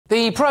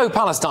The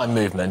pro-Palestine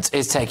movement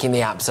is taking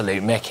the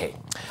absolute mickey.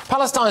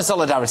 Palestine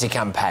Solidarity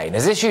Campaign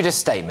has issued a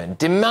statement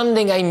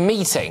demanding a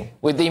meeting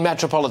with the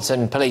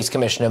Metropolitan Police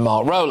Commissioner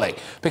Mark Rowley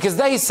because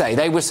they say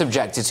they were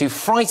subjected to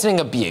frightening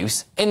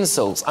abuse,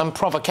 insults and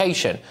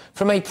provocation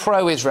from a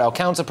pro-Israel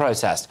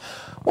counter-protest.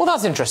 Well,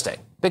 that's interesting,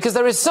 because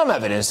there is some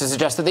evidence to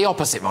suggest that the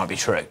opposite might be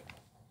true.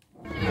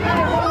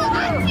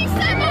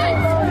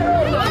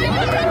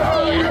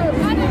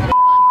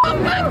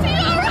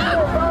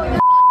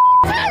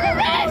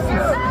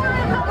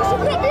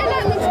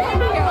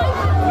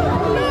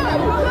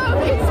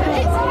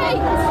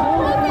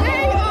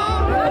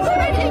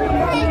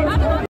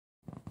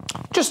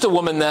 Just a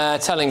woman there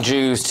telling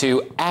Jews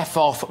to F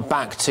off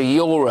back to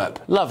Europe.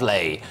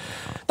 Lovely.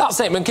 That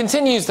statement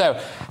continues, though.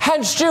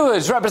 Head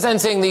stewards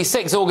representing the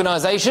 6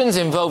 organisations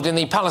involved in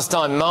the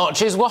Palestine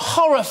marches were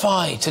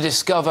horrified to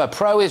discover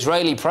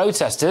pro-Israeli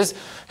protesters,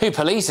 who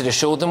police had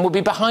assured them would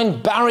be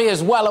behind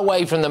barriers well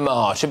away from the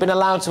march, had been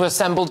allowed to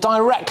assemble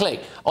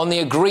directly on the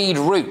agreed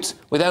route,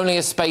 with only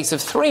a space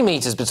of 3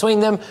 metres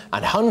between them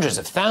and hundreds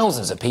of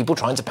thousands of people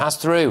trying to pass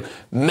through.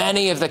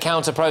 Many of the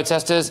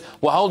counter-protesters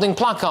were holding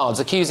placards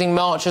accusing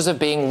marchers of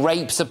being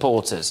rape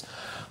supporters.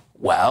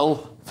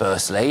 Well,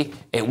 firstly,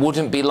 it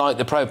wouldn't be like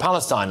the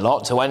pro-Palestine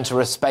lot to enter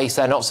a space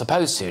they're not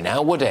supposed to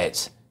now, would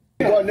it?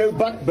 You've got no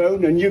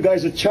backbone, and you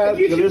guys are child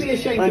killers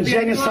and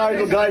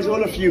genocidal guys,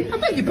 all of you.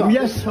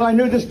 Yes, I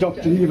know this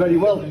doctrine very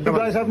well. You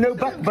guys have no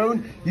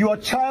backbone, you are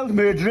child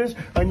murderers,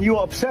 and you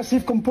are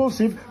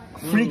obsessive-compulsive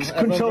freaks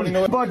controlling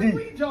the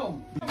body.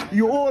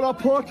 You all are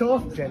part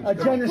of a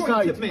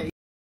genocide.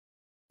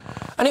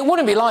 And it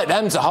wouldn't be like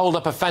them to hold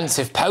up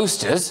offensive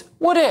posters,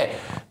 would it?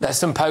 There's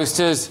some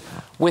posters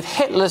with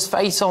Hitler's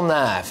face on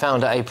there,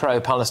 found at a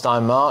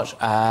pro-Palestine march.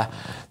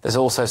 There's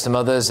also some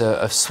others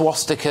of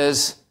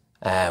swastikas.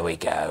 There we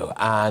go.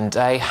 And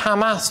a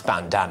Hamas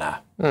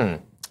bandana.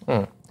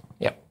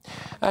 Yep.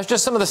 That's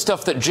just some of the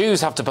stuff that Jews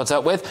have to put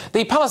up with.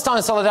 The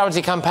Palestine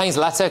Solidarity Campaign's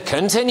letter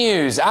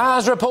continues.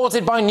 As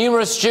reported by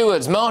numerous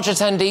stewards, march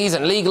attendees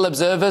and legal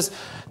observers,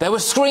 they were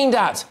screamed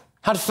at,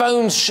 had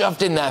phones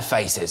shoved in their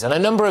faces, and a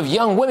number of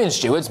young women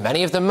stewards,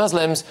 many of them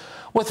Muslims,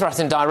 were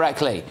threatened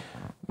directly.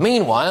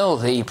 Meanwhile,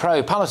 the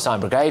pro-Palestine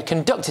brigade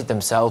conducted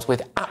themselves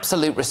with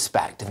absolute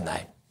respect, didn't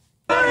they?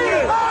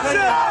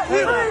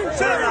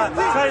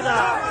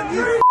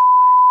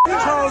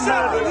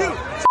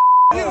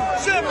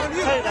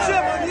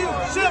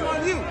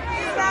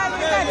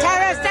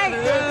 Terrorist state,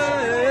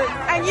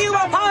 and you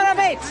are part of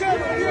it.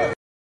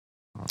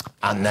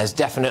 And there's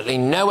definitely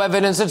no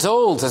evidence at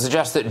all to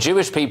suggest that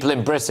Jewish people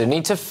in Britain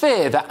need to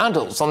fear that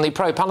adults on the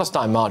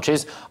pro-Palestine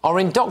marches are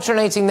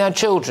indoctrinating their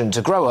children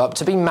to grow up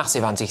to be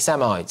massive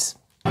anti-Semites.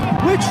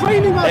 We're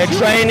training our children. They're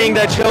training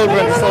their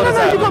children to sort us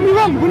out. You got me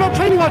wrong. We're not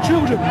training our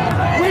children.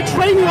 We're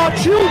training our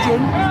children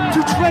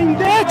to train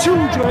their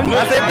children.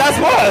 I think that's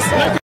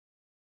worse.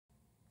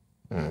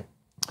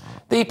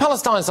 The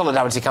Palestine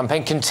Solidarity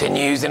Campaign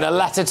continues in a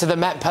letter to the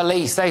Met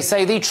Police. They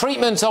say the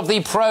treatment of the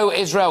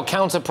pro-Israel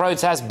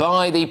counter-protest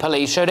by the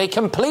police showed a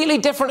completely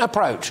different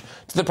approach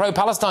to the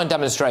pro-Palestine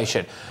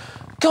demonstration.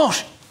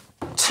 Gosh,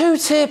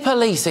 2-tier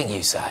policing,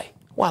 you say?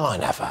 Well, I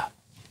never.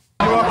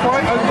 You are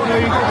quite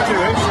openly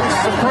Jewish.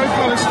 It's a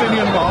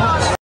pro-Palestinian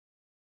march.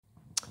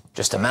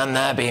 Just a man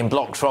there being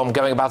blocked from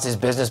going about his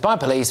business by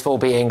police for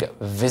being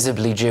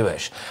visibly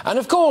Jewish. And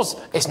of course,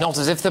 it's not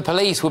as if the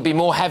police would be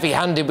more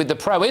heavy-handed with the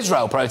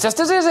pro-Israel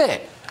protesters, is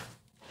it?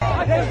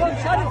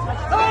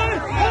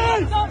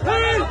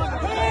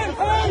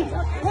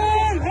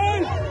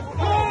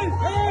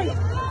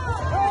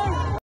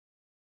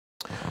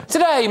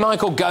 Today,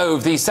 Michael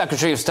Gove, the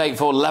Secretary of State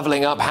for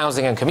Levelling Up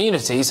Housing and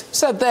Communities,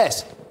 said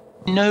this.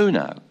 Know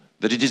now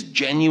that it is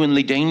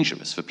genuinely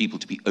dangerous for people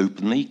to be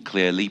openly,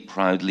 clearly,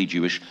 proudly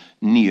Jewish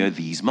near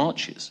these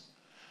marches.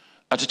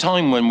 At a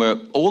time when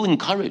we're all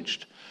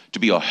encouraged to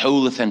be our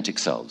whole authentic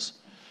selves,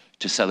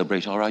 to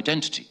celebrate our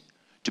identity,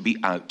 to be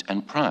out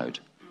and proud,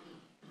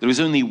 there is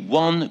only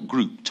one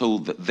group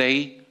told that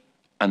they,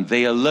 and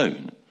they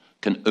alone,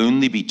 can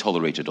only be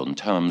tolerated on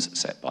terms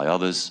set by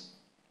others,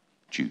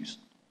 Jews.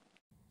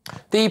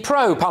 The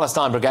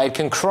pro-Palestine brigade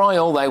can cry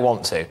all they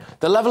want to.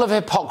 The level of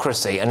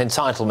hypocrisy and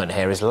entitlement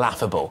here is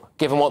laughable,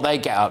 given what they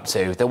get up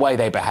to, the way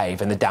they behave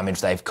and the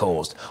damage they've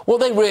caused. What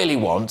they really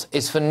want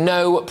is for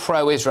no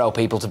pro-Israel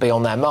people to be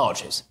on their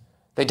marches.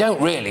 They don't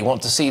really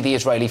want to see the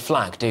Israeli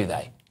flag, do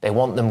they? They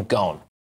want them gone.